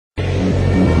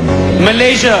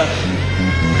Malaysia,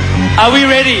 are we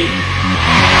ready?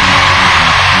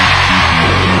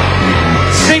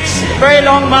 6 very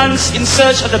long months in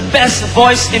search of the best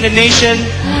voice in the nation.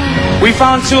 We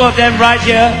found 2 of them right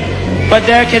here, but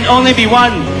there can only be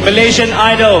one Malaysian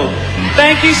Idol.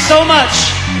 Thank you so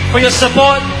much for your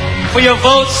support, for your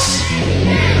votes.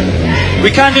 We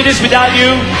can't do this without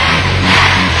you.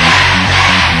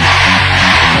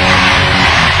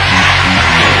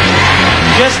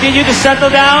 Just need you to settle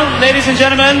down, ladies and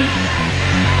gentlemen.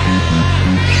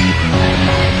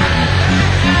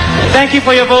 Thank you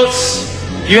for your votes.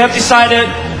 You have decided.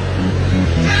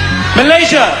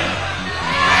 Malaysia,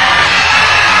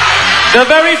 the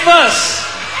very first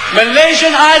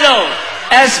Malaysian Idol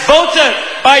as voted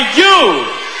by you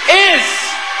is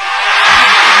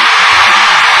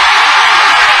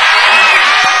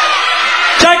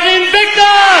Jaclyn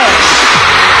Victor.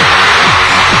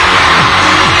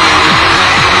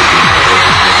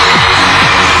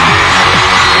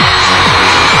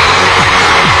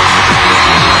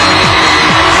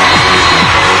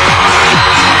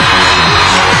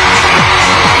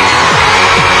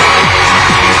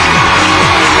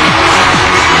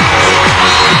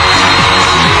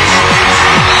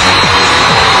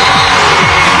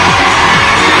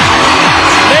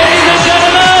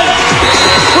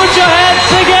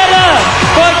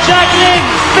 Jaclyn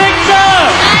Victor!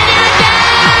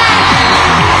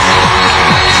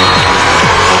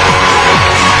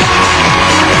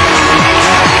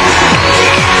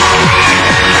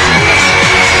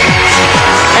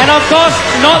 And of course,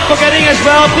 not forgetting as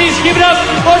well, please give it up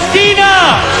for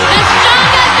Tina! The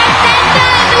strongest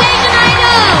contender, Malaysian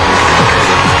Idol!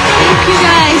 Thank you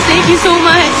guys, thank you so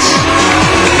much.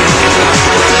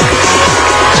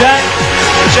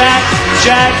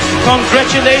 Jack,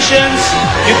 congratulations.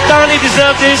 You thoroughly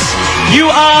deserve this. You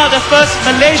are the first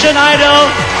Malaysian Idol.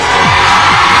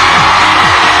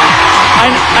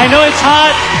 I know it's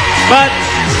hard, but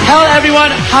tell everyone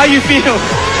how you feel.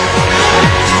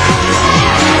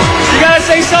 You gotta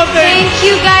say something. Thank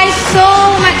you guys so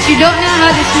much. You don't know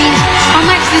how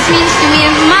much this means to me.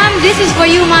 And Mom, this is for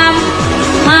you, Mom.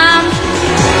 Mom.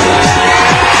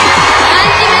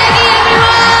 Auntie Maggie,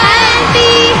 everyone.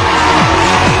 Auntie.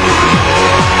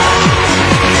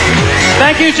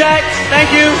 Thank you, Jack.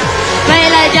 Thank you.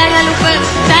 Baiklah, jangan lupa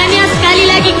tahniah sekali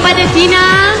lagi kepada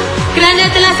Tina kerana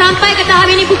telah sampai ke tahap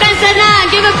ini. Bukan senang.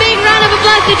 Give a big round of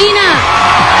applause to Tina.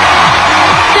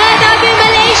 Tetapi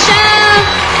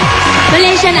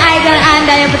Malaysian Idol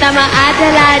anda yang pertama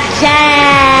adalah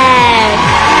Jack.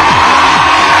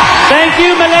 Thank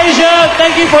you, Malaysia.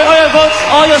 Thank you for all your votes,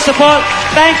 all your support.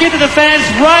 Thank you to the fans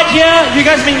right here. You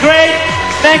guys have been great.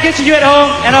 Thank you to you at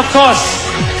home. And of course,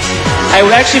 I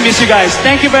will actually miss you guys.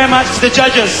 Thank you very much to the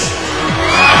judges.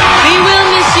 We will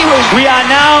miss you. We are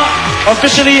now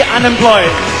officially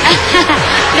unemployed.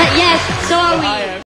 Not